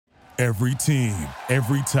Every team,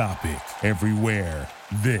 every topic, everywhere.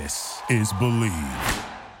 This is Believe.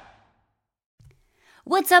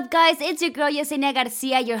 What's up, guys? It's your girl, Yesenia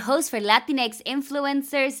Garcia, your host for Latinx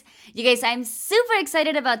Influencers. You guys, I'm super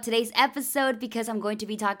excited about today's episode because I'm going to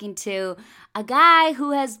be talking to a guy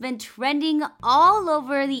who has been trending all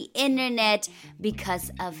over the internet because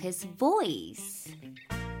of his voice.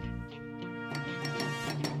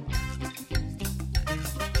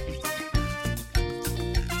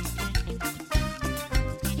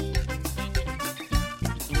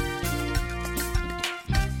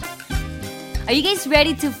 Are you guys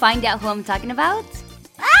ready to find out who I'm talking about?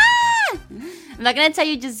 I'm not gonna tell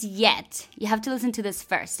you just yet. You have to listen to this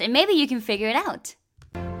first, and maybe you can figure it out.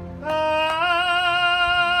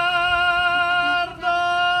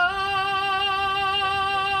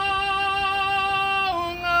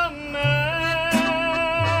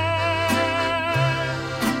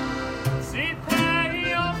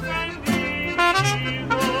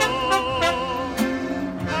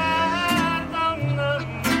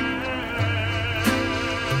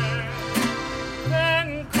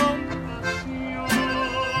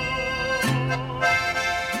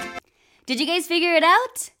 Did you guys figure it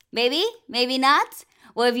out? Maybe? Maybe not?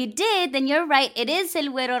 Well, if you did, then you're right. It is El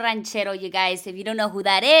Güero Ranchero, you guys. If you don't know who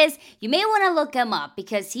that is, you may want to look him up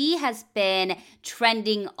because he has been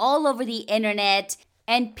trending all over the internet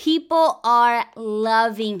and people are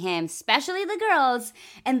loving him, especially the girls.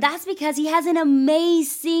 And that's because he has an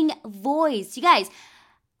amazing voice. You guys,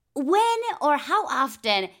 when or how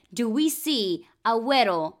often do we see a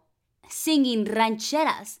güero singing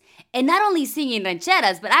rancheras? And not only singing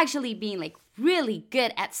rancheras, but actually being like really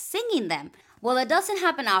good at singing them. Well, it doesn't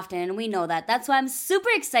happen often, and we know that. That's why I'm super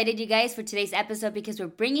excited, you guys, for today's episode because we're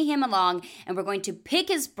bringing him along and we're going to pick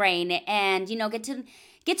his brain and, you know, get to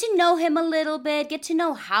know him a little bit, get to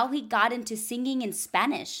know how he got into singing in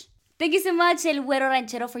Spanish. Thank you so much, El Güero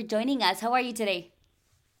Ranchero, for joining us. How are you today?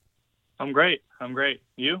 I'm great.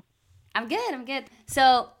 You? I'm good.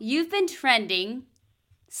 So, you've been trending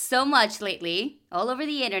so much lately, all over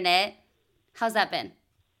the internet. How's that been?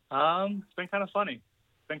 It's been kind of funny.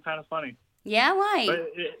 Yeah, why?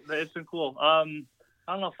 But it's been cool. I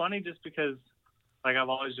don't know, funny just because, like, I've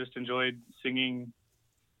always just enjoyed singing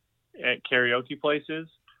at karaoke places.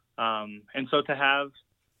 And so to have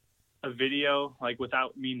a video, like,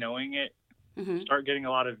 without me knowing it, start getting a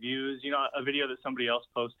lot of views, you know, a video that somebody else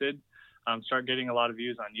posted, start getting a lot of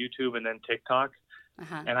views on YouTube and then TikTok.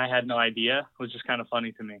 And I had no idea. It was just kind of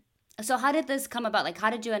funny to me. So how did this come about? Like, how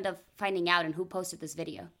did you end up finding out and who posted this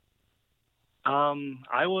video?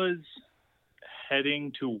 I was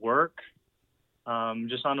heading to work,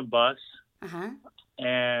 just on a bus.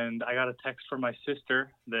 And I got a text from my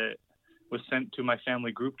sister that was sent to my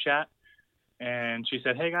family group chat. And she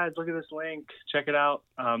said, "Hey guys, look at this link. Check it out."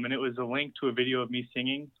 And it was a link to a video of me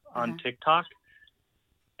singing on TikTok.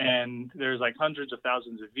 And there's like hundreds of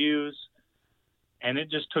thousands of views. And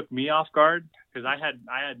it just took me off guard because I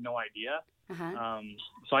had no idea.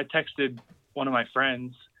 So I texted one of my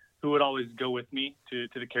friends who would always go with me to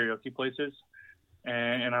the karaoke places.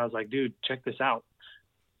 And I was like, "Dude, check this out."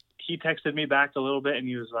 He texted me back a little bit and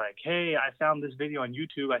he was like, "Hey, I found this video on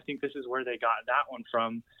YouTube. I think this is where they got that one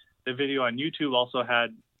from." The video on YouTube also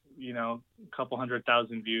had, you know, a couple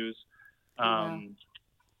 100,000 views.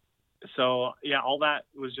 So yeah, all that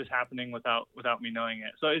was just happening without me knowing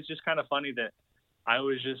it. So it's just kind of funny that I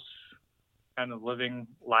was just kind of living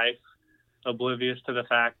life oblivious to the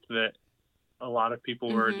fact that a lot of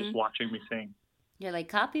people were just watching me sing. You're like,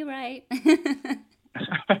 copyright.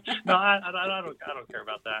 No, I don't care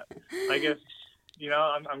about that. I guess, you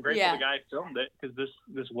know, I'm grateful the guy filmed it because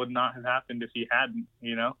this would not have happened if he hadn't,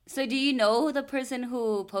 you know? So do you know the person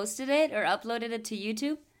who posted it or uploaded it to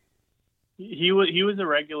YouTube? He was a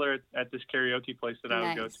regular at this karaoke place that I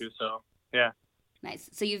would go to, so yeah.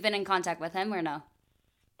 Nice. So you've been in contact with him or no?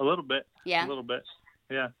 A little bit. Yeah. A little bit.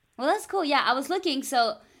 Yeah. Well, that's cool. Yeah, I was looking.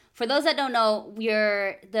 So for those that don't know,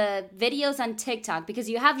 the videos on TikTok, because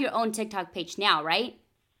you have your own TikTok page now, right?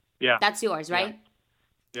 Yeah. That's yours, right?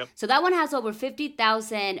 Yeah. Yep. So that one has over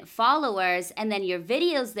 50,000 followers, and then your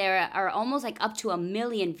videos there are almost like up to 1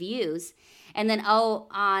 million views. And then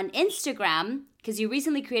on Instagram, because you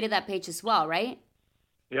recently created that page as well, right?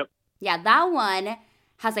 Yep. Yeah, that one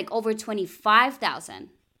has like over 25,000.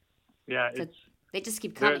 Yeah, so they just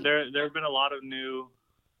keep coming. There have been a lot of new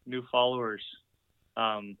followers.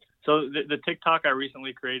 So the TikTok I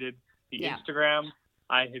recently created, the Instagram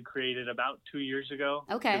I had created about 2 years ago.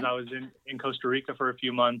 Okay. Because I was in Costa Rica for a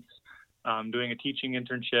few months doing a teaching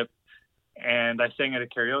internship. And I sang at a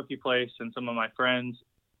karaoke place, and some of my friends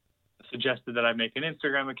suggested that I make an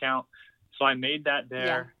Instagram account. So I made that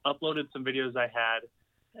there, uploaded some videos I had,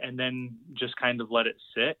 and then just kind of let it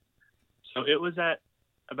sit. So it was at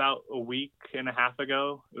about a week and a half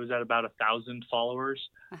ago. It was at about 1,000 followers.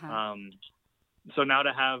 So now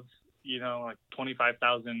to have, like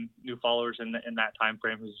 25,000 new followers in that time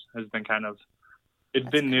frame has been kind of, it's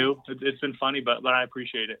been new. It's been funny, but I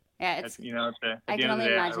appreciate it. Yeah, I can only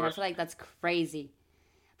imagine. I feel like that's crazy.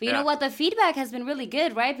 But you know what? The feedback has been really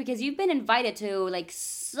good, right? Because you've been invited to like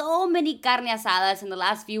so many carne asadas in the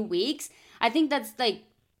last few weeks. I think that's like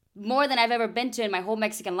more than I've ever been to in my whole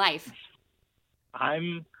Mexican life. I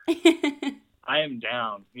am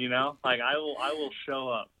down, like I will show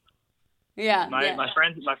up. Yeah. My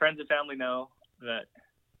friends and family know that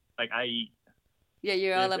like I eat. Yeah,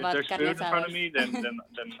 you're all about if there's carne food asadas. in front of me, then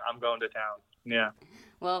I'm going to town. Yeah.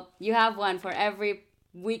 Well, you have one for every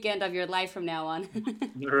weekend of your life from now on.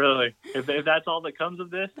 Really? If that's all that comes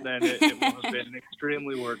of this, then it will have been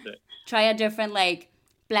extremely worth it. Try a different like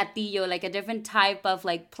platillo, like a different type of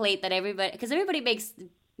like plate that because everybody makes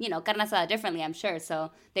carne asada differently, I'm sure.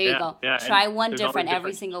 So there you go. Yeah. Try one different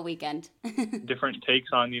every single weekend. Different takes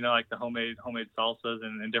on like the homemade salsas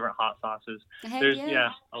and different hot sauces. Heck There's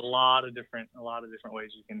yeah. a lot of different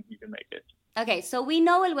ways you can make it. Okay, so we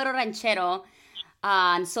know El Güero Ranchero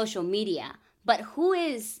on social media, but who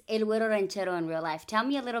is El Güero Ranchero in real life? Tell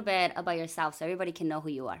me a little bit about yourself so everybody can know who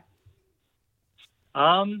you are.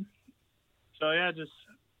 So yeah, just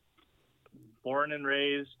born and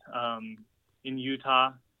raised in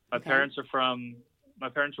Utah. My parents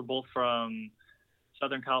are both from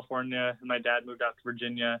Southern California, and my dad moved out to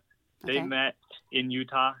Virginia. They met in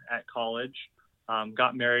Utah at college,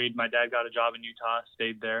 got married. My dad got a job in Utah,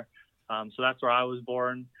 stayed there. So that's where I was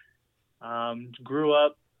born. Grew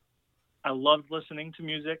up. I loved listening to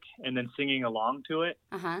music and then singing along to it.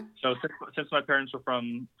 So since my parents were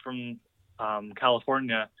from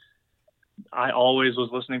California, I always was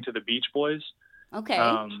listening to the Beach Boys.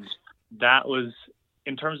 That was,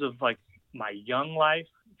 in terms of like my young life,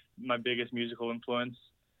 my biggest musical influence.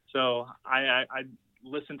 So I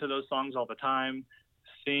listen to those songs all the time,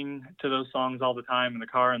 sing to those songs all the time in the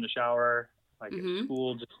car, in the shower, like at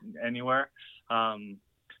school, just anywhere.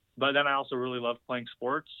 But then I also really loved playing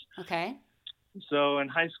sports. So in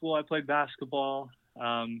high school, I played basketball.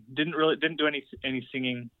 Didn't do any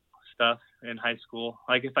singing stuff in high school.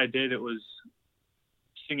 Like if I did, it was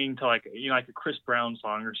singing to like a Chris Brown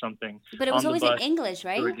song or something. But it was always in English,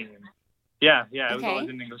 right? Yeah, it was always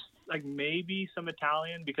in English. Like maybe some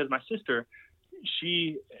Italian, because my sister,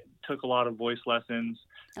 she took a lot of voice lessons.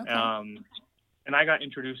 And I got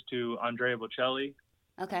introduced to Andrea Bocelli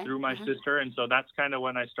through my sister, and so that's kind of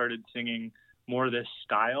when I started singing more this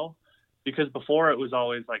style. Because before it was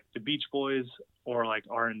always like the Beach Boys or like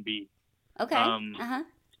R&B.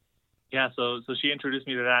 Yeah, so she introduced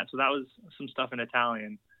me to that. So that was some stuff in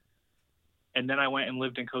Italian. And then I went and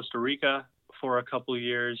lived in Costa Rica for a couple of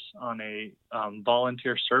years on a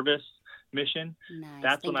volunteer service mission.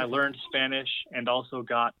 That's when I learned Spanish and also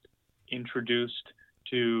got introduced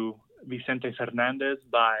to Vicente Fernandez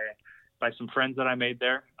by some friends that I made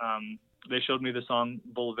there. They showed me the song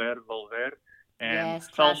Volver, Volver, and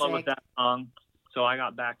fell in love with that song. So I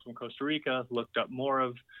got back from Costa Rica, looked up more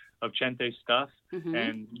of Chente's stuff,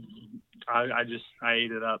 and I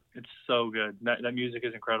ate it up. It's so good. That music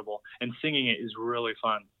is incredible, and singing it is really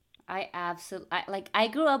fun. I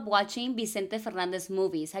grew up watching Vicente Fernandez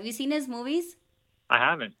movies. Have you seen his movies? I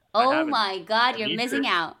haven't. My God, you're missing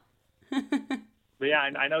out. But yeah,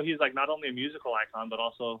 I know he's like not only a musical icon, but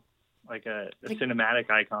also like a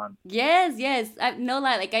cinematic icon. Yes. I no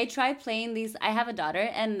lie. Like I try playing these. I have a daughter,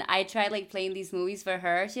 and I try like playing these movies for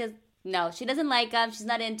her. She doesn't like them. She's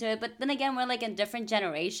not into it. But then again, we're like in different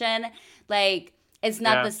generation. Like it's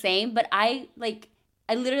not the same. But I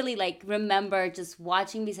literally like remember just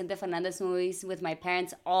watching Vicente Fernandez movies with my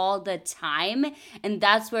parents all the time, and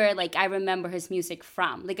that's where like I remember his music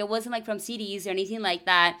from. Like it wasn't like from CDs or anything like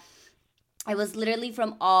that. It was literally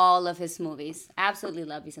from all of his movies. I absolutely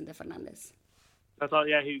love Vicente Fernandez. That's all.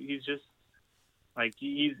 Yeah, he's just like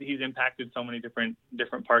he's impacted so many different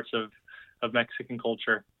parts of Mexican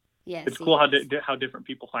culture. Yes, it's cool how different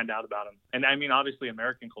people find out about him, and I mean obviously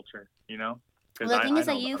American culture, Well, the thing is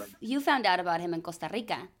that you found out about him in Costa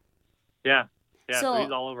Rica. Yeah. So he's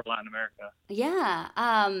all over Latin America. Yeah.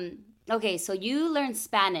 Okay, so you learned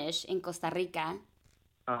Spanish in Costa Rica.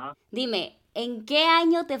 Dime, ¿en qué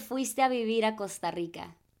año te fuiste a vivir a Costa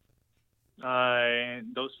Rica?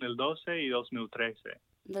 En 2012 y 2013.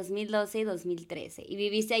 2012 y 2013. ¿Y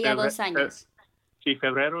viviste allá 2 años? Sí,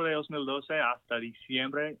 febrero de 2012 hasta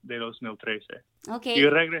diciembre de 2013. Okay. Y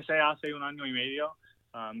regresé hace 1 año y medio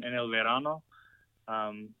en el verano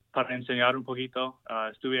para enseñar un poquito.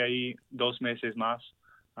 Estuve ahí 2 meses más.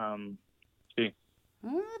 Sí.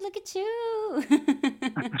 Oh, look at you.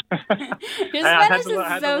 Your I had Spanish to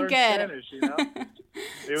is so learn good. Spanish, you know?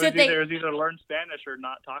 It was either learn Spanish or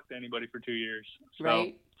not talk to anybody for 2 years. So.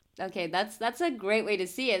 Right. Okay, that's a great way to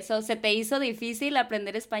see it. So, ¿se te hizo difícil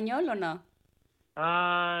aprender español o no?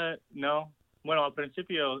 No. Bueno, al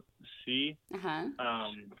principio sí. Ajá.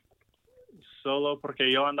 Solo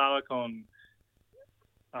porque yo andaba con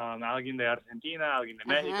alguien de Argentina, alguien de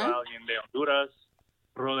México, alguien de Honduras,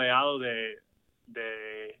 rodeado de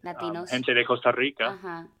Latinos. Gente de Costa Rica.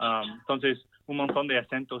 Ajá. Entonces, un montón de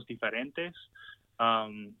acentos diferentes.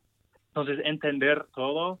 Entonces, entender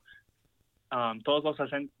todo, todos los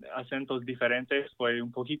acentos diferentes fue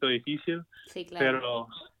un poquito difícil. Sí, claro. Pero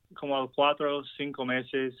como a 4 o 5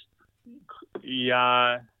 meses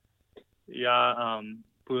ya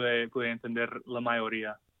pude entender la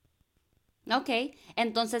mayoría. Ok,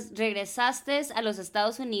 entonces regresaste a los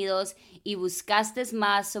Estados Unidos y buscaste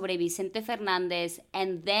más sobre Vicente Fernández,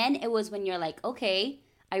 and then it was when you're like, okay,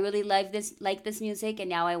 I really like this music, and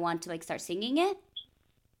now I want to like start singing it.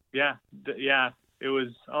 Yeah, it was.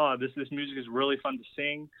 Oh, this music is really fun to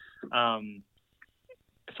sing.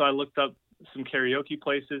 So I looked up some karaoke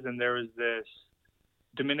places, and there was this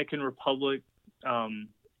Dominican Republic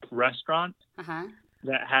restaurant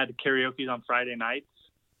that had karaoke on Friday nights.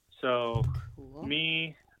 So cool.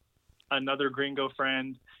 Me, another gringo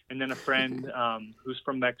friend, and then a friend who's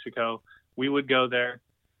from Mexico, we would go there,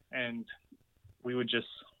 and we would just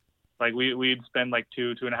we'd spend like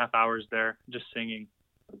 2.5 hours there just singing.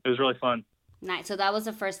 It was really fun. Nice. So that was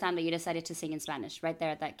the first time that you decided to sing in Spanish, right there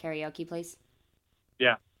at that karaoke place?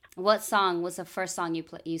 Yeah. What song was the first song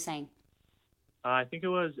you sang? I think it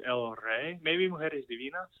was El Rey, maybe Mujeres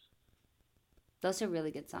Divinas. Those are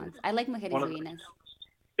really good songs. I like Mujeres Divinas.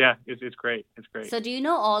 Yeah, it's great. It's great. So do you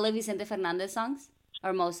know all of Vicente Fernandez songs?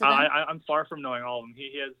 Or most of them? I'm far from knowing all of them.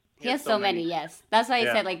 He has so many, yes. That's why I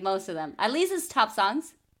said like most of them. At least his top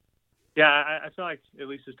songs. Yeah, I feel like at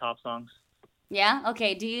least his top songs. Yeah?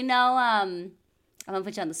 Okay. Do you know, I'm going to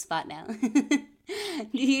put you on the spot now. Do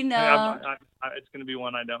you know? It's going to be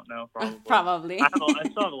one I don't know, probably. Probably. I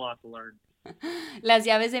still have a lot to learn. Las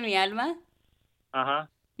llaves de mi alma? Uh-huh.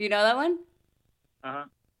 Do you know that one? Uh-huh.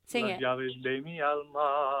 Sing Las it. llaves de mi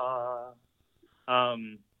alma.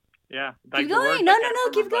 Yeah. Keep going. No.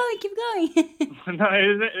 Keep going. No,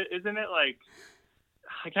 isn't it like,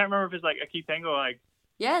 I can't remember if it's like Aquí tengo, like,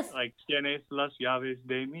 yes. Like, tienes las llaves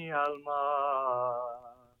de mi alma.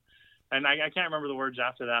 And I can't remember the words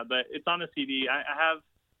after that, but it's on a CD.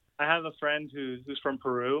 I have a friend who's from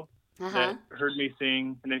Peru that heard me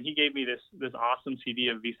sing, and then he gave me this awesome CD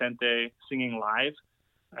of Vicente singing live.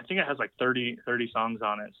 I think it has like 30 songs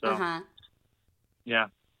on it. So, yeah.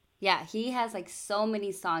 Yeah, he has like so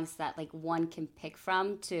many songs that like one can pick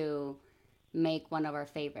from to make one of our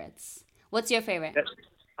favorites. What's your favorite?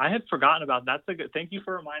 I had forgotten about that. Thank you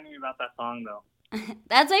for reminding me about that song, though.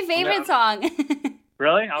 That's my favorite song.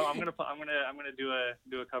 Really? I'm gonna do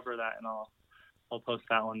a cover of that, and I'll post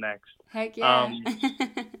that one next. Heck yeah.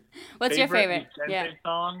 What's your favorite? Vicente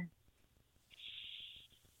song?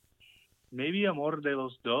 Maybe Amor de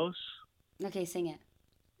los Dos. Okay, sing it.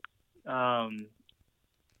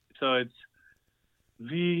 So it's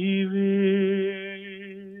Vivir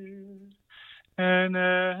en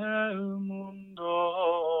el mundo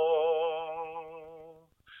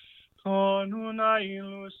con una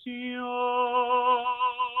ilusión.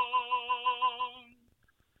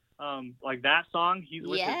 Like that song, he's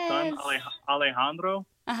with his son Alejandro.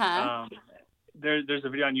 There's a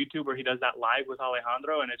video on YouTube where he does that live with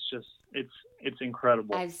Alejandro, and it's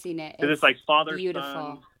incredible. I've seen it. It's like father beautiful.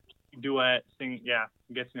 Son duet sing. Yeah,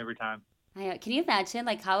 it gets me every time. Can you imagine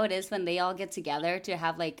like how it is when they all get together to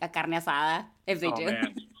have like a carne asada if they do?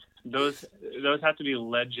 Man. Those have to be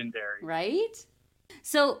legendary, right?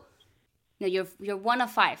 So, you're one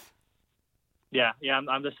of 5. Yeah.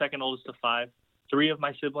 I'm the second oldest of 5. 3 of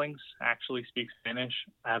my siblings actually speak Spanish.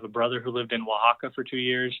 I have a brother who lived in Oaxaca for 2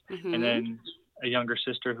 years, and then a younger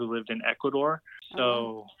sister who lived in Ecuador.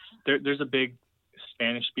 So there's a big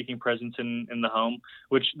Spanish-speaking presence in the home,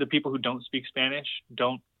 which the people who don't speak Spanish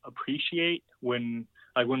don't appreciate when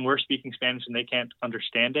we're speaking Spanish and they can't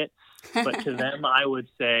understand it. But to them, I would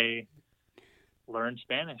say, learn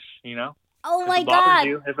Spanish, you know? Oh my God.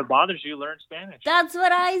 If it bothers you, learn Spanish. That's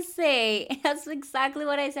what I say. That's exactly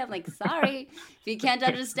what I say. I'm like, sorry. If you can't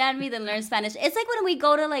understand me, then learn Spanish. It's like when we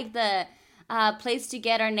go to like the place to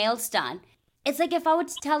get our nails done. It's like if I would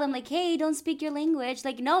tell them like, hey, don't speak your language.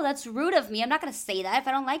 Like, no, that's rude of me. I'm not going to say that. If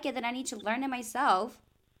I don't like it, then I need to learn it myself.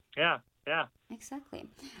 Yeah. Yeah. Exactly.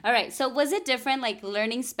 All right. So was it different, like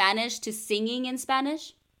learning Spanish to singing in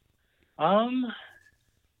Spanish? Um,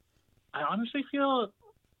 I honestly feel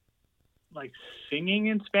like singing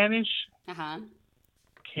in Spanish Uh huh.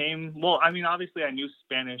 well, I mean, obviously I knew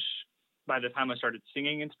Spanish by the time I started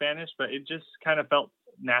singing in Spanish, but it just kind of felt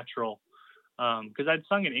natural. Because I'd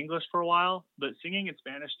sung in English for a while, but singing in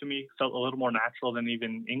Spanish to me felt a little more natural than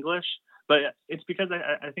even English. But it's because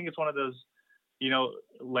I think it's one of those,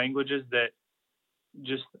 languages that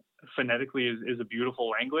just phonetically is a beautiful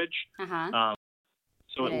language. Uh huh. Um,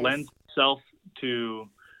 so It it lends is. itself to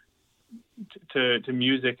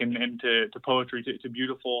music and to poetry, to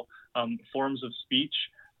beautiful forms of speech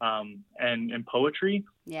and poetry.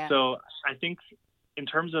 Yeah. So I think in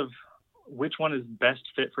terms of which one is best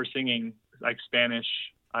fit for singing, like Spanish,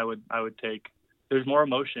 I would take. There's more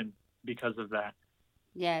emotion because of that.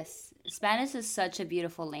 Yes. Spanish is such a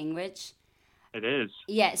beautiful language. It is.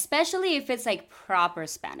 Yeah, especially if it's like proper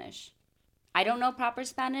Spanish. I don't know proper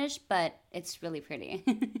Spanish, but it's really pretty.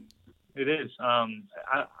 It is.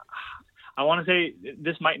 I want to say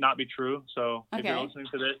this might not be true. So if you're Okay. listening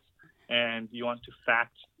to this and you want to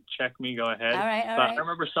fact check me, go ahead. All right. All But I right.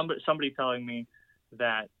 remember somebody telling me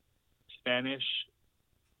that Spanish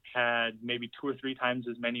had maybe 2 or 3 times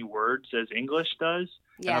as many words as English does,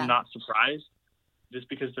 and I'm Yeah. not surprised, just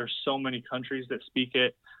because there's so many countries that speak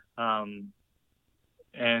it,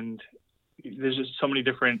 and there's just so many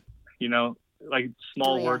different, like Oh,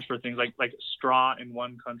 small yeah. words for things like straw in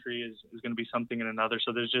one country is going to be something in another.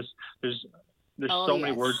 So there's Oh, so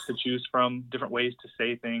many words yes. to choose from, different ways to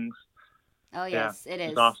say things. Oh, Yeah, yes, it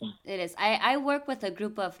it's is. awesome. It is. I work with a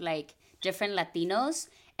group of like different Latinos,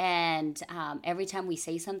 and every time we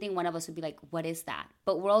say something, one of us would be like, "What is that?"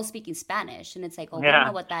 But we're all speaking Spanish, and it's like, "Oh, we don't know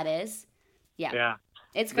Yeah, what that is." Yeah, yeah.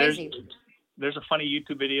 it's There's crazy. there's a funny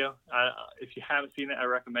YouTube video. If you haven't seen it, I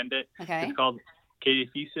recommend it. It's Okay. called "Qué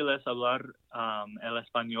difícil es hablar el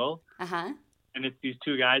español," Uh huh. and it's these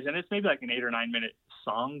two guys, and it's maybe like an 8 or 9 minute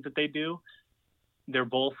song that they do. They're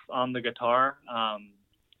both on the guitar,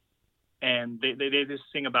 and they just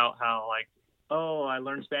sing about how, like, oh, I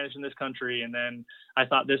learned Spanish in this country, and then I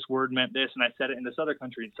thought this word meant this, and I said it in this other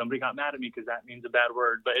country, and somebody got mad at me because that means a bad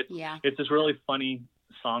word. But Yeah. it's this really funny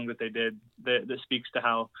song that they did that speaks to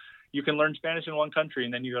how you can learn Spanish in one country,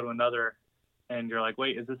 and then you go to another, and you're like,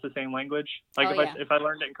 wait, is this the same language? Like Oh, yeah. if I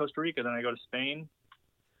learned it in Costa Rica, then I go to Spain,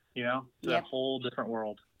 it's a Yep. whole different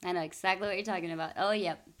world. I know exactly what you're talking about. Oh,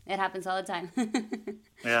 yep. It happens all the time.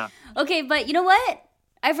 Yeah. Okay, but you know what?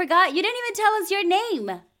 I forgot. You didn't even tell us your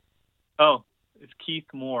name. Oh, it's Keith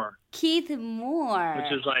Moore, Keith Moore.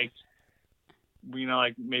 which is like,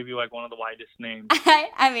 like maybe like one of the widest names.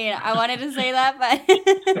 I mean, I wanted to say that,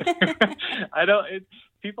 but I don't.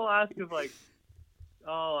 People ask if like,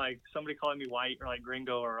 oh, like somebody calling me white or like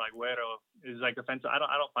gringo or like güero is like offensive. I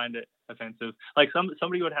don't find it offensive. Like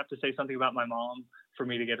somebody would have to say something about my mom for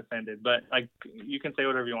me to get offended. But like, you can say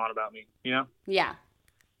whatever you want about me. yeah.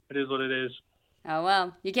 It is what it is. Oh,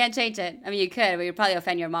 well, you can't change it. I mean, you could, but you'd probably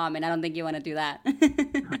offend your mom, and I don't think you want to do that.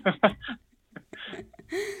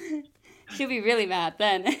 She'll be really mad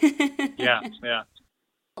then. Yeah.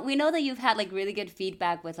 We know that you've had like really good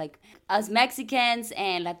feedback with like us Mexicans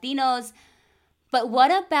and Latinos, but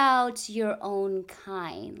what about your own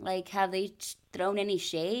kind? Like, have they thrown any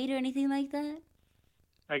shade or anything like that?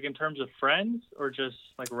 Like in terms of friends or just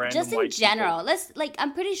like Just random in white people? general, let's like,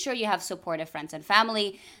 I'm pretty sure you have supportive friends and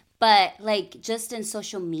family, but like just in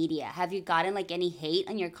social media, have you gotten like any hate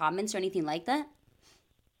on your comments or anything like that?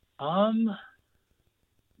 Um,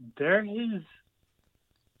 there has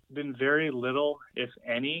been very little, if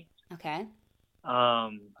any. Okay.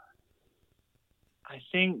 Um, I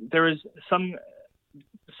think there was some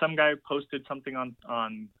guy posted something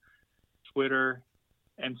on Twitter,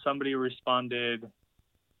 and somebody responded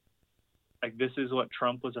like, "This is what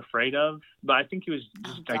Trump was afraid of," but I think he was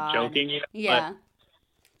Oh just like God. joking, Yeah.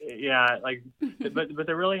 But yeah, like, but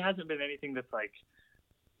there really hasn't been anything that's like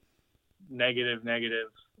negative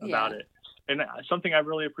about Yeah. it, and something I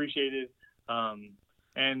really appreciated.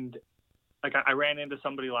 And like I ran into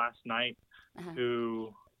somebody last night Uh-huh.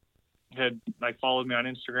 who had like followed me on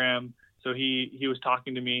Instagram. So he was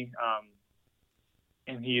talking to me,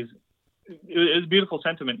 and it was a beautiful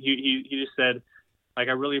sentiment. He just said, like,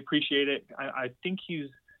 I really appreciate it. I think he's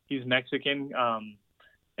Mexican,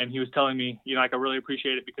 and he was telling me, like, I really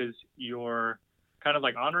appreciate it because you're kind of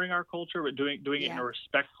like honoring our culture, but doing it in Yeah. a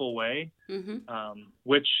respectful way, Mm-hmm.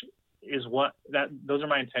 which is those are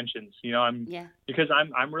my intentions. Yeah. Because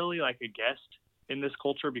I'm really like a guest in this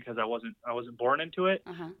culture because I wasn't born into it,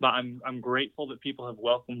 Uh-huh. but I'm grateful that people have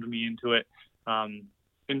welcomed me into it,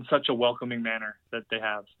 in such a welcoming manner that they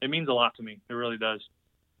have. It means a lot to me. It really does.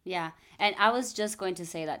 Yeah, and I was just going to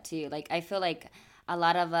say that too. Like, I feel like a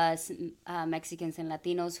lot of us Mexicans and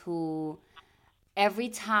Latinos who every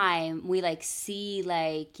time we like see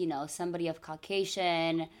like, you know, somebody of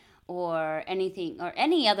Caucasian or anything or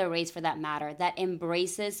any other race for that matter that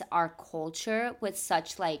embraces our culture with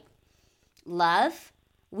such like love,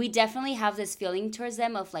 we definitely have this feeling towards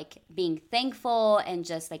them of like being thankful and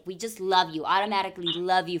just like we just love you, automatically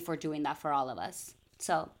love you for doing that for all of us.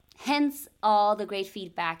 So hence all the great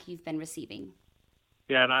feedback you've been receiving.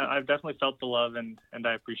 Yeah, and I've definitely felt the love, and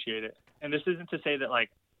I appreciate it. And this isn't to say that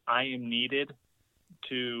like I am needed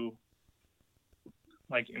to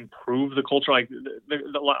like improve the culture. Like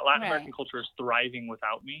the Latin American culture is thriving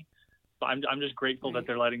without me. But I'm just grateful that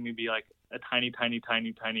they're letting me be like a tiny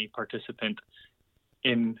participant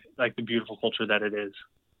in like the beautiful culture that it is.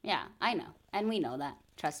 Yeah, I know. And we know that.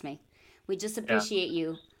 Trust me. We just appreciate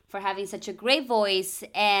you for having such a great voice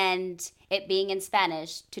and it being in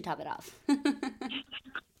Spanish to top it off.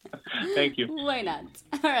 Thank you. Why not?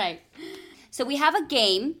 All right. So we have a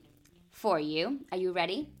game for you. Are you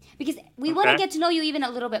ready? Because we want to get to know you even a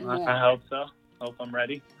little bit more. I hope so. Hope I'm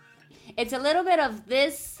ready. It's a little bit of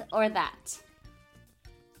this or that.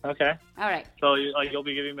 Okay. All right. So you'll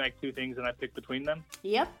be giving me like two things and I pick between them?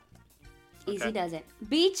 Yep. Easy does it.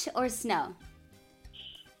 Beach or snow?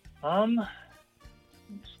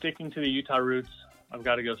 Sticking to the Utah roots, I've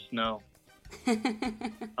got to go snow.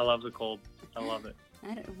 I love the cold. I love it.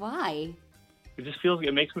 Why?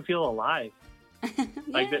 It makes me feel alive.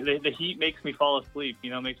 Like the heat makes me fall asleep, you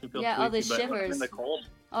know, makes me feel sleepy. All the shivers. But in the cold,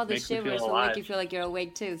 all the shivers will make you feel like you're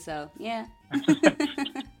awake too, so yeah.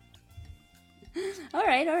 All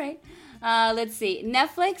right. Let's see.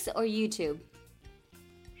 Netflix or YouTube?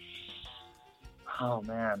 Oh,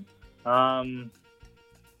 man.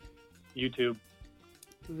 YouTube.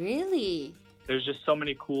 Really? There's just so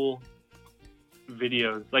many cool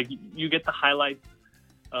videos. Like, you get the highlights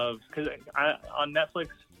of... Because on Netflix,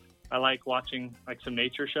 I like watching, like, some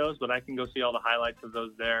nature shows, but I can go see all the highlights of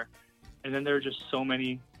those there. And then there are just so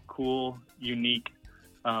many cool, unique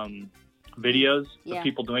videos of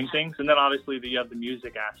people doing things. And then, obviously, you have the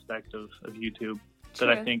music aspect of YouTube that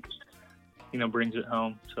I think... you know, brings it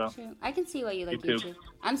home. So true. I can see why you like YouTube.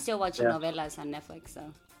 I'm still watching novelas on Netflix,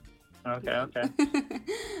 so. Okay.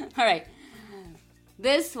 All right.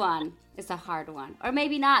 This one is a hard one. Or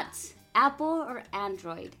maybe not. Apple or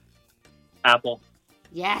Android? Apple.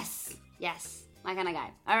 Yes. My kind of guy.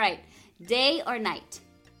 All right. Day or night?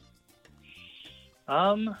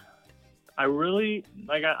 I really,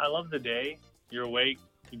 like, I love the day. You're awake,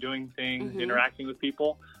 you're doing things, interacting with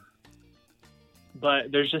people.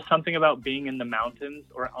 But there's just something about being in the mountains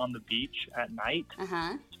or on the beach at night.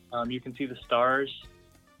 You can see the stars.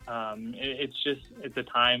 It's a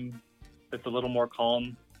time that's a little more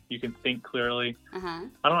calm. You can think clearly. I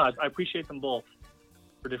don't know. I appreciate them both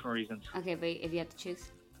for different reasons. Okay, but if you have to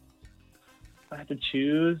choose? If I have to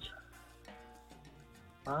choose,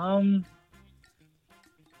 I'll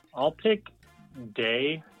pick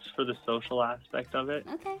day for the social aspect of it.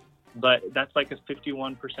 Okay. But that's like a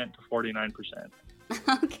 51% to 49%.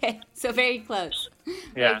 Okay, so very close.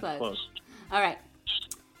 Very close. All right.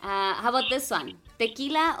 How about this one?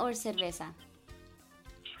 Tequila or cerveza?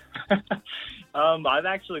 I've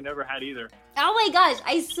actually never had either. Oh my gosh,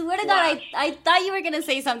 I swear to God, I thought you were going to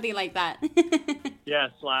say something like that. Yeah,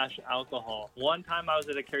 / alcohol. One time I was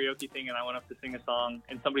at a karaoke thing and I went up to sing a song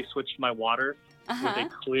and somebody switched my water with a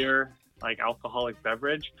clear, like, alcoholic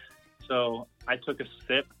beverage. So I took a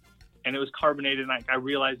sip and it was carbonated and I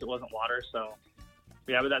realized it wasn't water. So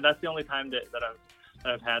yeah, but that's the only time that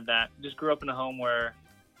I've had that. Just grew up in a home where,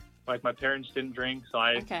 like, my parents didn't drink, so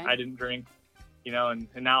I didn't drink, you know, and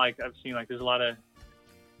now, like, I've seen, like, there's a lot of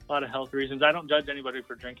health reasons. I don't judge anybody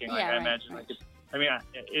for drinking. Like, I imagine, like,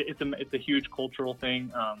 it's a huge cultural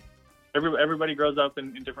thing. Everybody grows up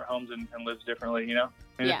in different homes and lives differently, you know,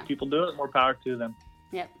 and if people do it, more power to them.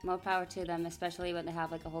 Yep, more power to them, especially when they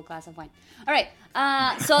have like a whole glass of wine. All right,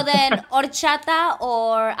 so then horchata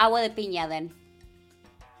or agua de piña then?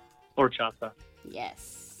 Horchata.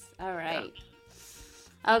 Yes. All right.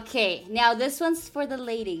 Yeah. Okay, now this one's for the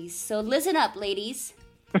ladies. So listen up, ladies.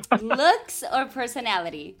 Looks or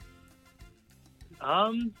personality?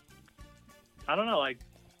 I don't know. Like,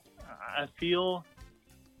 I feel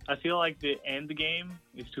like the end game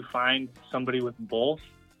is to find somebody with both,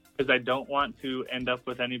 because I don't want to end up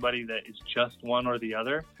with anybody that is just one or the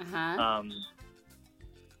other.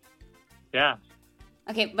 Yeah.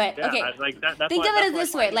 Okay, but Yeah, okay. That's Think why, of it as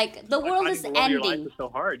this way: like the world is finding the love of your life ending. is so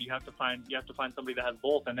hard. You have to find somebody that has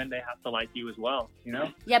both, and then they have to like you as well. You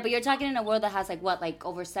know? Yeah, but you're talking in a world that has like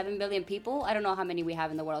over 7 billion people. I don't know how many we have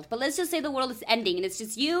in the world, but let's just say the world is ending, and it's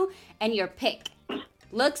just you and your pick,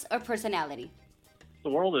 looks or personality. The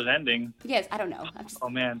world is ending. Yes, I don't know. Oh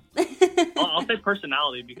man, I'll say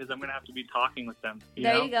personality because I'm gonna have to be talking with them.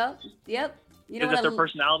 There know? you go. Yep. You don't Because if want their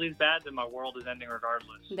personality is bad, then my world is ending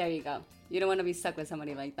regardless. There you go. You don't want to be stuck with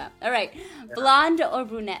somebody like that. All right, blonde or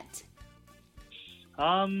brunette?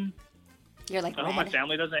 You're like I hope my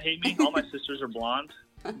family doesn't hate me. All my sisters are blonde,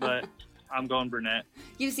 but I'm going brunette.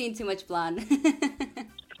 You've seen too much blonde.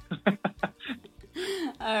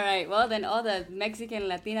 All right. Well, then all the Mexican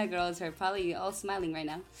Latina girls are probably all smiling right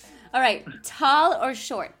now. All right. Tall or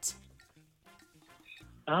short?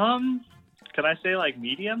 Could I say like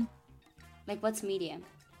medium? Like what's medium?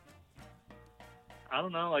 I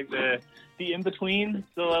don't know, like the in between.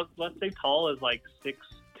 So let's say tall is like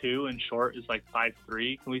 6'2" and short is like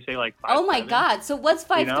 5'3". Can we say like 5'7"? Oh my God! So what's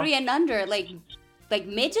 5'3" and under? Like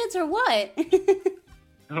midgets or what?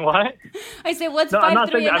 What? I say what's 5'3" I'm not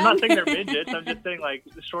saying they're under? midgets. I'm just saying like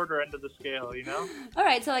the shorter end of the scale. You know? All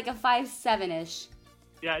right. So like a 5'7" ish.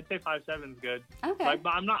 Yeah, I'd say 5'7" is good. Okay. Like,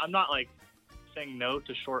 but I'm not like saying no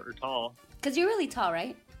to short or tall. Because you're really tall,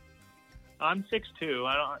 right? I'm 6'2".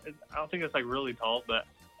 I don't think it's like really tall, but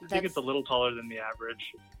I think it's a little taller than the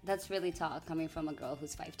average. That's really tall coming from a girl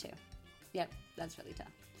who's 5'2". Yep, that's really tall.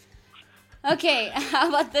 Okay, how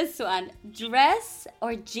about this one? Dress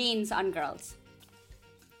or jeans on girls?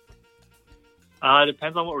 It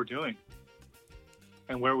depends on what we're doing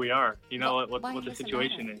and where we are. You know what the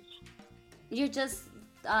situation is. You're just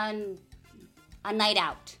on a night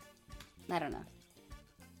out. I don't know.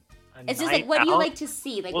 It's just like, what do you like to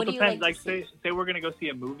see? Like, well, what do you like like to see? say we're gonna go see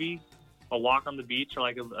a movie, a walk on the beach, or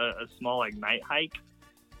like a small like night hike,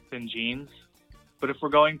 then jeans. But if we're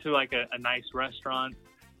going to like a nice restaurant,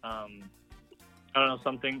 I don't know,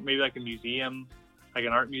 something maybe like a museum, like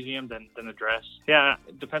an art museum, then a dress. Yeah,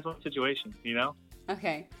 it depends on the situation, you know.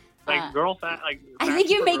 Okay. Like I think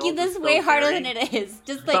you're making this way harder than it is.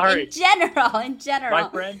 Just like in general.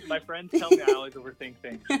 My friends tell me I always overthink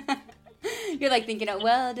things. You're like thinking,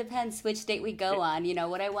 well, it depends which date we go on. You know,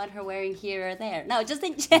 what I want her wearing here or there. No, just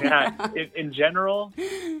in general. Yeah, in general,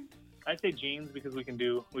 I'd say jeans because we can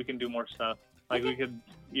do more stuff. Like we could,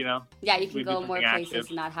 you know. Yeah, you can go more places active.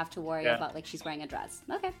 and not have to worry about like she's wearing a dress.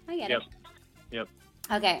 Okay, I get it. Yep.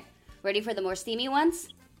 Okay, ready for the more steamy ones?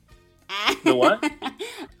 The what?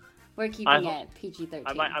 We're keeping it PG-13.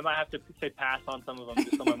 I might have to say pass on some of them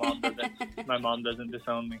just so my mom doesn't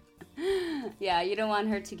disown me. Yeah, you don't want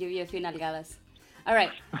her to give you a few nalgadas. All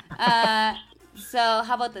right. So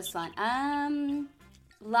how about this one?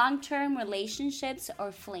 Long-term relationships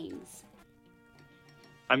or flings?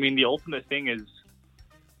 I mean, the ultimate thing is,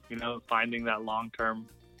 you know, finding that long-term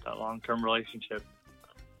relationship.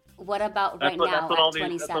 What about now at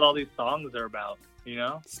 27? That's what all these songs are about, you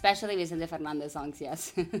know? Especially Vicente Fernandez songs,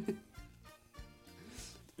 yes.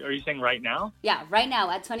 Are you saying right now? Yeah, right now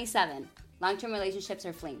at 27. Long-term relationships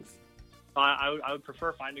or flings? I would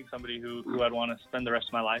prefer finding somebody who I'd want to spend the rest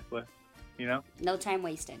of my life with, you know? No time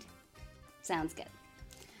wasted. Sounds good.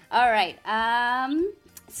 All right.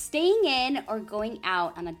 Staying in or going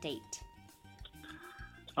out on a date?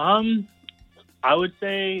 I would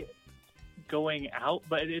say going out,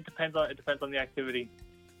 but it depends on the activity.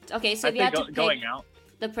 Okay, so if you had to pick going out,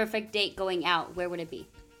 the perfect date going out, where would it be?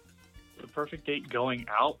 The perfect date going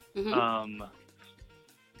out. Mm-hmm.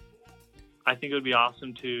 I think it would be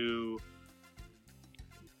awesome to.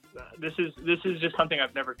 This is just something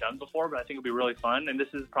I've never done before, but I think it'd be really fun. And this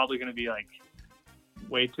is probably going to be like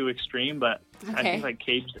way too extreme, but okay. I think like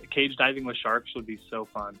cage diving with sharks would be so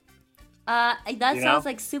fun. That sounds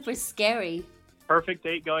like super scary. Perfect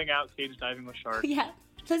date going out cage diving with sharks. Yeah.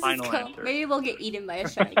 Let's Final just go. answer. Maybe we'll get eaten by a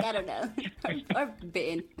shark. I don't know. or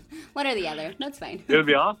bitten. One or the other. That's fine. It would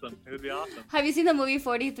be awesome. Have you seen the movie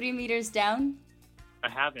 43 Meters Down? I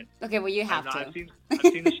haven't. Okay, well, you have to. I've seen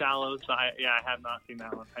The Shallows, so I have not seen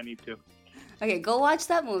that one. I need to. Okay, go watch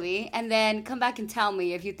that movie and then come back and tell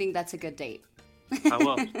me if you think that's a good date. I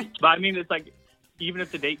will. But I mean, it's like, even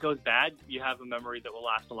if the date goes bad, you have a memory that will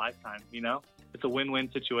last a lifetime, you know? It's a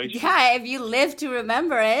win-win situation. Yeah, if you live to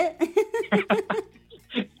remember it.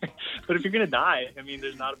 But if you're going to die, I mean,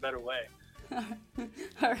 there's not a better way.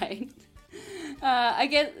 All right. I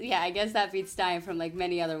guess that beats dying from like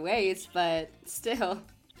many other ways, but still.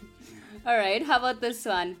 All right, how about this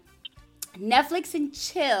one? Netflix and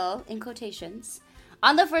chill, in quotations,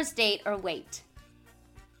 on the first date or wait?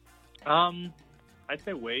 I'd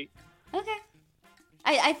say wait. Okay.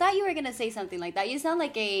 I thought you were gonna say something like that. You sound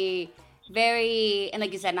like a very, and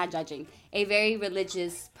like you said, not judging, a very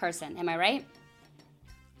religious person. Am I right?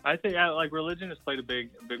 I think like religion has played a big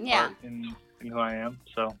part in who I am.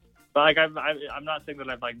 So, but like I'm not saying that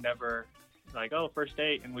I've like never like, oh, first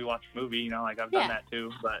date and we watch a movie. You know, like I've done that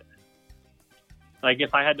too. But like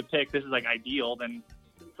if I had to pick, this is like ideal. Then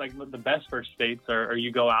like the best first dates are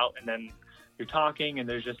you go out and then you're talking and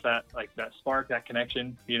there's just that like that spark, that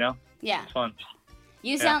connection. You know? Yeah. It's fun.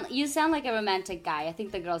 You sound like a romantic guy. I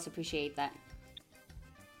think the girls appreciate that.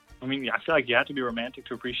 I mean, I feel like you have to be romantic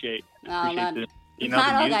to appreciate not the all music.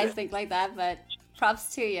 guys think like that, but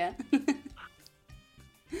props to you.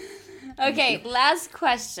 Okay, last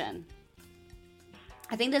question.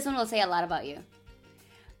 I think this one will say a lot about you.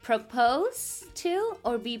 Propose to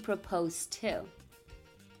or be proposed to?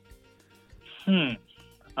 I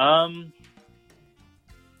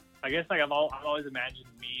guess like I've always imagined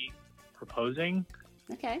me proposing.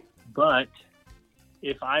 Okay. But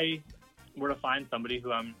if I were to find somebody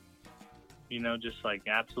who I'm, you know, just like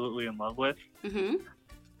absolutely in love with,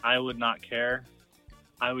 I would not care.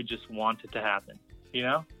 I would just want it to happen, you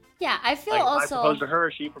know? Yeah, I feel like also... If I propose to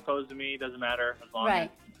her, she proposed to me, doesn't matter as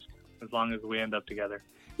long as we end up together.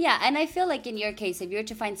 Yeah, and I feel like in your case, if you were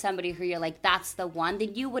to find somebody who you're like, that's the one,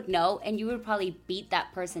 then you would know, and you would probably beat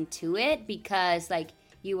that person to it because, like,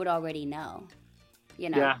 you would already know, you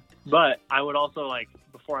know? Yeah, but I would also, like,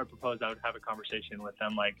 before I propose, I would have a conversation with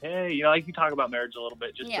them, like, hey, you know, like you talk about marriage a little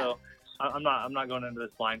bit, just so I'm not going into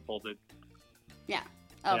this blindfolded. Yeah.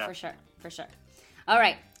 Oh, yeah. For sure. All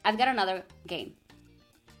right, I've got another game.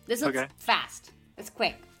 This one's fast. It's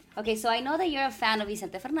quick. Okay, so I know that you're a fan of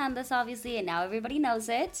Vicente Fernandez, obviously, and now everybody knows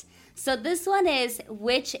it. So this one is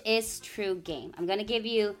Which is True game. I'm going to give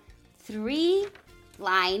you 3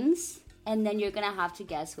 lines, and then you're going to have to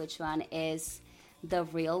guess which one is the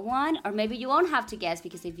real one. Or maybe you won't have to guess,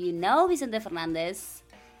 because if you know Vicente Fernandez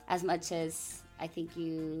as much as I think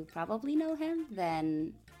you probably know him,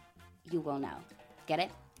 then you will know. Get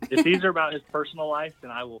it? If these are about his personal life,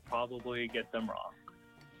 then I will probably get them wrong.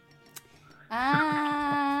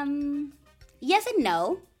 Yes and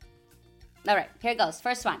no. All right, here goes.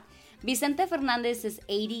 First one. Vicente Fernandez is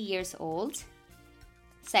 80 years old.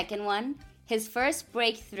 Second one. His first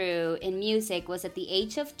breakthrough in music was at the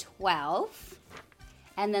age of 12.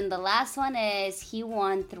 And then the last one is he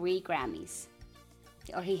won 3 Grammys.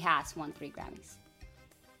 Or he has won 3 Grammys.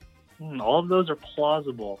 All of those are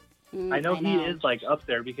plausible. I know he is like up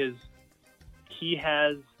there because he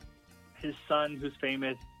has his son who's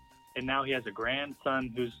famous, and now he has a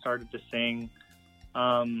grandson who's started to sing.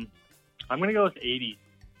 I'm going to go with 80.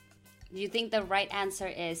 Do you think the right answer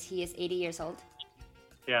is he is 80 years old?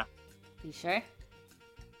 Yeah. You sure?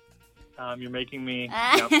 You're making me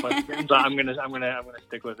questions, but I'm gonna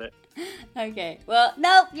stick with it. Okay. Well,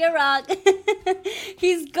 nope, you're wrong.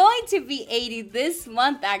 He's going to be 80 this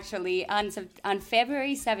month, actually. On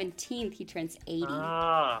February 17th, he turns 80.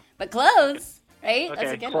 But close, right? Okay,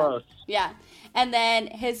 that's a good close. one. Yeah. And then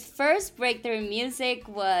his first breakthrough in music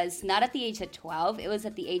was not at the age of 12. It was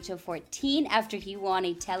at the age of 14 after he won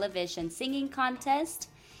a television singing contest.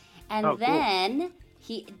 And then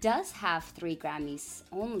he does have 3 Grammys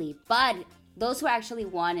only, but those were actually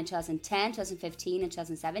won in 2010, 2015, and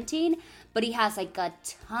 2017. But he has like a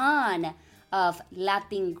ton of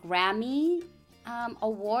Latin Grammy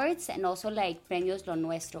awards and also like Premios Lo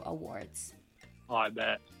Nuestro awards. Oh, I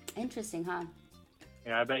bet. Interesting, huh?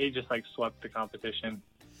 Yeah, I bet he just like swept the competition.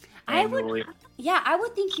 I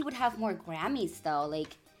would think he would have more Grammys though.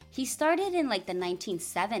 Like he started in like the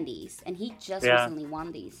 1970s and he just recently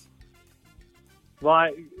won these. Well,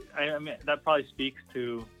 I mean that probably speaks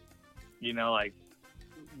to, you know, like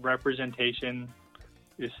representation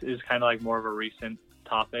is kind of like more of a recent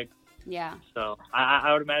topic. Yeah. So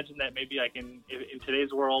I would imagine that maybe like in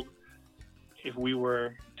today's world, if we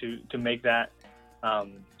were to make that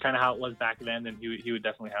kind of how it was back then he would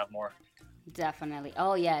definitely have more. Definitely.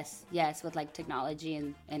 Oh, yes, with like technology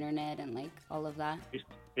and internet and like all of that.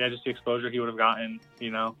 Yeah, just the exposure he would have gotten,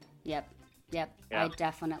 you know. Yep. Yeah. I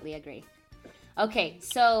definitely agree. Okay,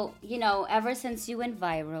 so, you know, ever since you went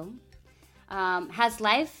viral, has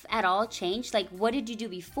life at all changed? Like, what did you do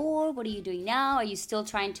before? What are you doing now? Are you still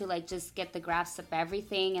trying to like just get the grasp of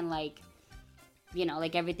everything and like, you know,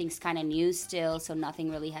 like everything's kind of new still, so nothing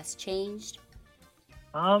really has changed?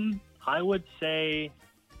 I would say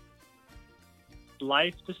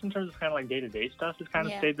life, just in terms of kind of like day-to-day stuff, has kind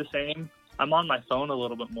of stayed the same. I'm on my phone a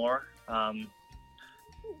little bit more.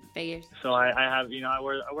 Figures. So I have, you know, I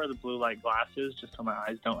wear the blue light glasses just so my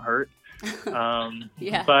eyes don't hurt.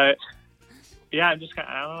 Yeah. But yeah, I'm just kind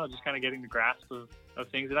of, I don't know, just kind of getting the grasp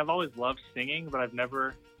things, and I've always loved singing, but I've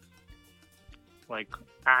never like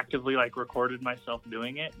actively like recorded myself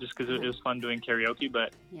doing it, just because it was fun doing karaoke.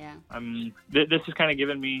 But yeah, this has kind of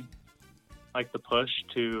given me like the push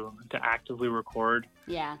to actively record.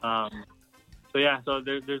 Yeah. So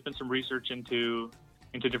there's been some research into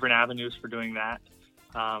different avenues for doing that,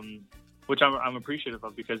 which I'm appreciative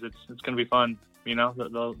of, because it's going to be fun. You know,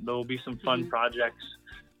 there will be some fun projects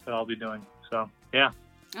that I'll be doing. So yeah.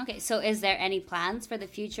 Okay, so is there any plans for the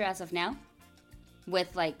future as of now,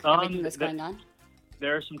 with like everything that's going on?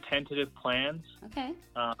 There are some tentative plans. Okay.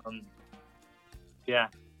 Yeah.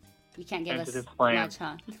 You can't give tentative us plans. much,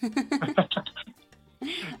 huh?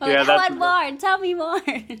 Yeah, I want more. Tell me more.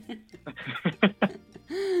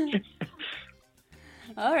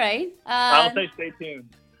 All right. I'll say stay tuned.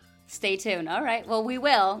 Stay tuned. All right. Well, we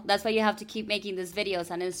will. That's why you have to keep making these videos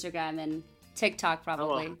on Instagram and TikTok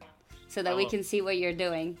probably, so that we can see what you're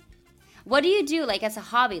doing. What do you do like as a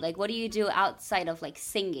hobby? Like, what do you do outside of like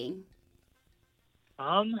singing?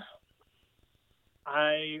 I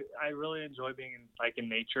really enjoy being in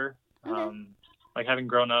nature. Okay. Like having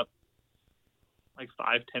grown up like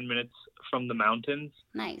 5-10 minutes from the mountains.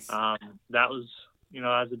 Nice. That was,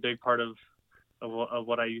 that's a big part of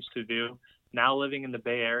what I used to do. Now living in the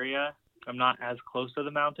Bay Area, I'm not as close to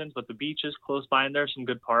the mountains, but the beach is close by, and there's some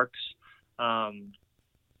good parks. So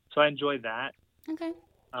I enjoy that. Okay.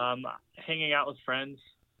 Hanging out with friends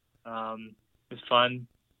is fun.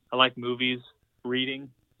 I like movies, reading.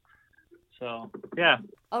 So, yeah.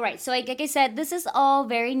 All right. So like I said, this is all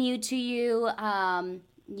very new to you.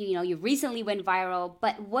 You recently went viral,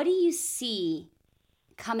 but what do you see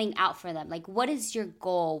coming out for them? Like, what is your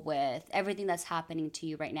goal with everything that's happening to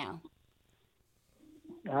you right now?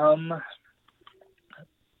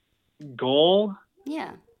 Goal?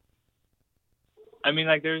 Yeah. I mean,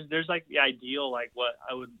 like, there's like the ideal, like what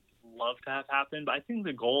I would love to have happen, but I think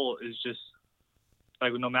the goal is just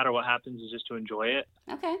like, no matter what happens, is just to enjoy it.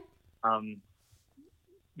 Okay.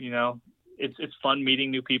 It's fun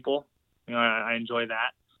meeting new people. I enjoy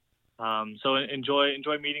that. So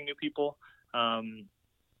enjoy meeting new people.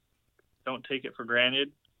 Don't take it for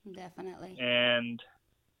granted. Definitely. And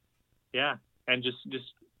yeah, and just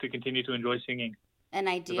to continue to enjoy singing. An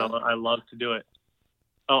ideal? I love to do it.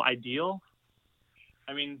 Oh, ideal?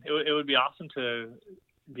 I mean, it would be awesome to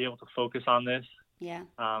be able to focus on this. Yeah.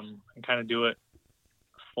 And kind of do it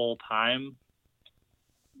full time.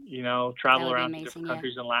 Travel around to different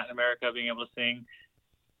countries in Latin America, being able to sing.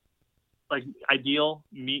 Like, ideal,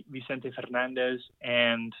 meet Vicente Fernandez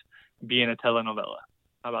and be in a telenovela.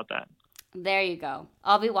 How about that? There you go.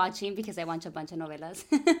 I'll be watching because I watch a bunch of novelas.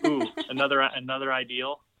 Ooh, another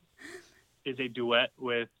ideal is a duet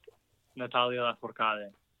with Natalia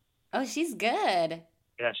Lafourcade. Oh, she's good.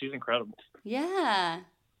 Yeah, she's incredible. Yeah.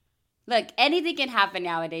 Look, anything can happen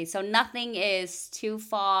nowadays, so nothing is too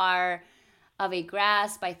far of a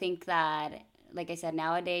grasp. I think that, like I said,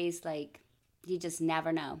 nowadays, like, you just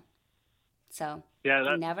never know. So yeah,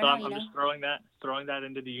 you never know. I'm just throwing that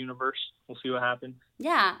into the universe. We'll see what happens.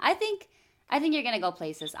 Yeah, I think you're gonna go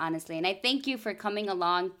places, honestly, and I thank you for coming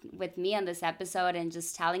along with me on this episode and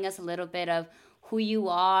just telling us a little bit of who you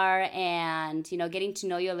are and getting to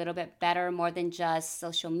know you a little bit better, more than just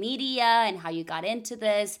social media and how you got into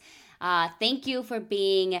this. Thank you for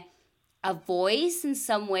being a voice in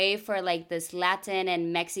some way for like this Latin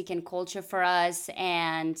and Mexican culture for us.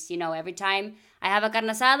 And, every time I have a carne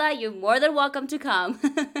asada, you're more than welcome to come.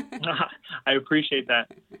 I appreciate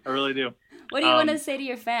that. I really do. What do you want to say to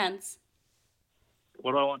your fans?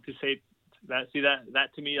 What do I want to say? That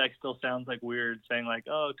to me like still sounds like weird, saying like,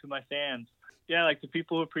 oh, to my fans. Yeah, like the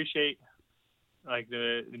people who appreciate like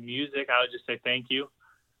the music, I would just say thank you.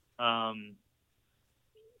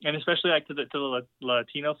 And especially like to the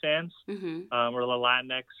Latino fans, or the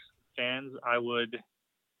Latinx fans, I would,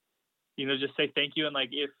 just say thank you. And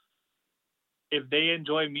like if they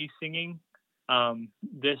enjoy me singing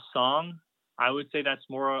this song, I would say that's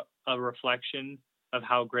more a reflection of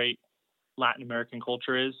how great Latin American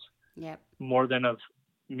culture is. Yep. More than of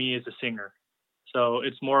me as a singer. So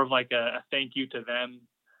it's more of like a thank you to them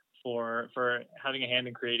for having a hand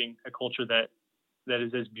in creating a culture that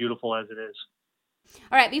is as beautiful as it is.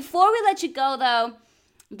 All right, before we let you go, though,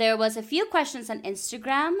 there was a few questions on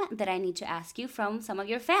Instagram that I need to ask you from some of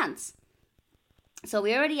your fans. So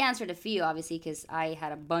we already answered a few, obviously, because I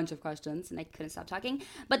had a bunch of questions and I couldn't stop talking.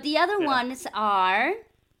 But the other ones are,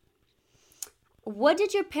 what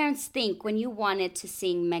did your parents think when you wanted to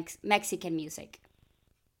sing Mexican music?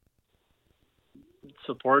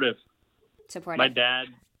 Supportive. My dad,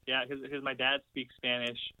 because my dad speaks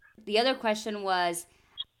Spanish. The other question was,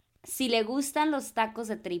 si le gustan los tacos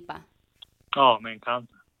de tripa. Oh, me encanta.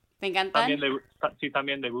 ¿Te encantan?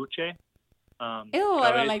 También de buche. Ew,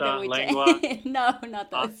 I don't like the buche. Lengua. No,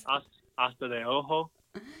 not those. Hasta de ojo.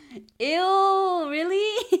 Ew,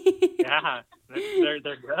 really? Yeah, they're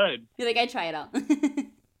good. You think I try it out?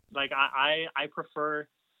 Like I prefer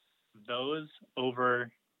those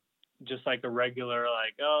over just like a regular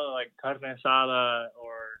like carne asada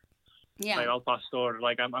or like al pastor.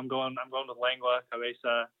 Like I'm going with lengua,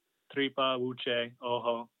 cabeza, tripa, buche,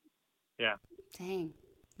 ojo. Yeah. Dang.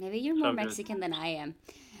 Maybe you're more Mexican than I am.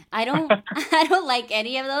 I don't like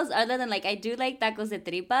any of those other than like I do like tacos de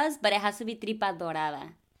tripas, but it has to be tripa dorada.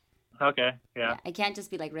 Okay, yeah. I can't just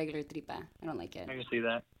be like regular tripa. I don't like it. I can see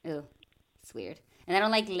that. Ew. It's weird. And I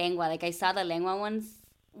don't like lengua. Like I saw the lengua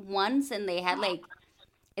once and they had like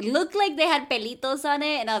it looked like they had pelitos on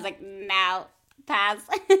it and I was like, no, pass.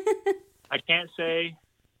 I can't say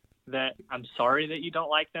that I'm sorry that you don't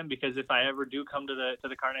like them because if I ever do come to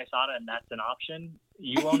the carne asada and that's an option,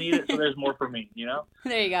 you won't eat it, so there's more for me, you know?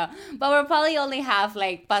 There you go. But we'll probably only have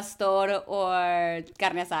like pastor or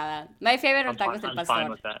carne asada. My favorite are tacos del pastor. I'm fine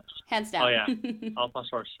with that. Hands down. Oh yeah, al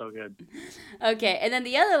pastor is so good. Okay, and then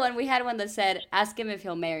the other one, we had one that said, ask him if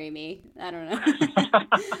he'll marry me. I don't know.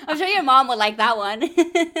 I'm sure your mom would like that one.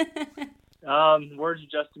 Words of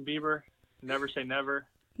Justin Bieber, never say never.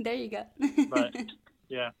 There you go. But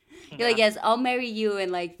yeah. You're like, yes, I'll marry you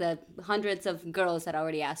and like the hundreds of girls that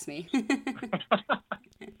already asked me.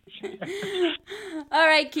 All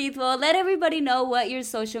right, Keith. Well, let everybody know what your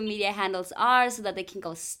social media handles are so that they can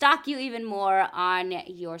go stalk you even more on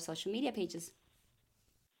your social media pages.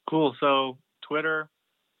 Cool. So Twitter,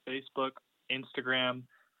 Facebook, Instagram,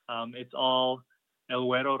 it's all El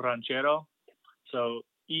Güero Ranchero. So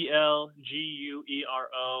ELGUERO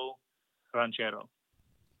Ranchero.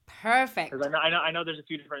 Perfect. I know there's a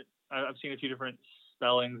few different. I've seen a few different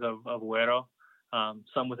spellings of güero,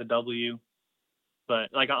 some with a W,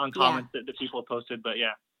 but like on comments that people posted. But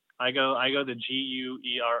yeah, I go the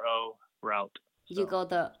GUERO route. So. You go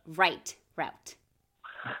the right route.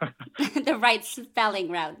 The right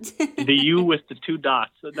spelling route. The U with the 2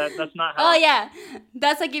 dots. So that's not how. Oh yeah,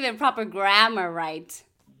 that's like even proper grammar, right?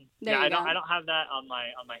 There yeah, you go. I don't have that on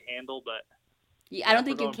my handle, but I don't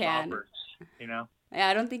think you can. Proper, you know. Yeah,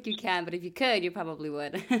 I don't think you can, but if you could, you probably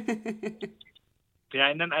would. Yeah,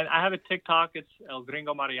 and then I have a TikTok. It's El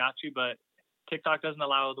Gringo Mariachi, but TikTok doesn't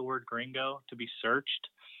allow the word gringo to be searched.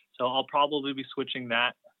 So I'll probably be switching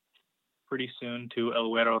that pretty soon to El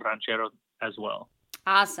Güero Ranchero as well.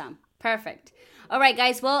 Awesome. Perfect. All right,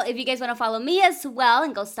 guys. Well, if you guys want to follow me as well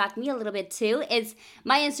and go stalk me a little bit too,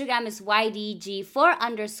 my Instagram is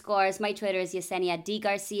YDG4_. My Twitter is Yesenia D.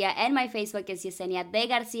 Garcia. And my Facebook is Yesenia De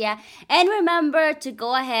Garcia. And remember to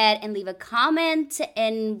go ahead and leave a comment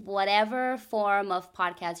in whatever form of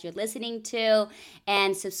podcast you're listening to.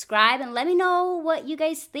 And subscribe and let me know what you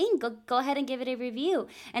guys think. Go ahead and give it a review.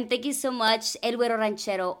 And thank you so much, El Güero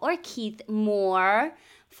Ranchero or Keith Moore,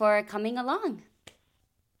 for coming along.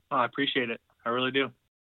 Oh, I appreciate it. I really do.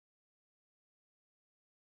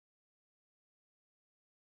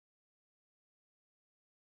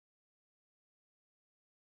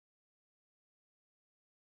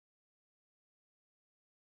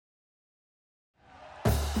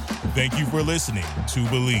 Thank you for listening to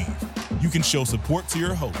Believe. You can show support to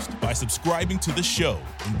your host by subscribing to the show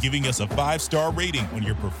and giving us a 5-star rating on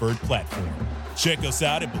your preferred platform. Check us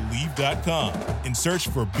out at Believe.com and search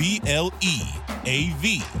for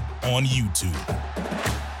BLEAV on YouTube.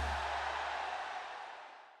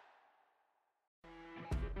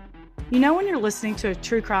 You know when you're listening to a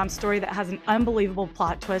true crime story that has an unbelievable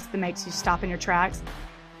plot twist that makes you stop in your tracks?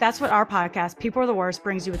 That's what our podcast, People Are the Worst,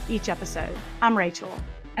 brings you with each episode. I'm Rachel.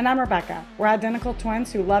 And I'm Rebecca. We're identical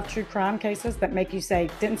twins who love true crime cases that make you say,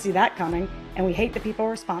 didn't see that coming, and we hate the people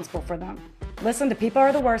responsible for them. Listen to People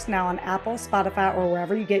Are the Worst now on Apple, Spotify, or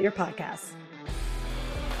wherever you get your podcasts.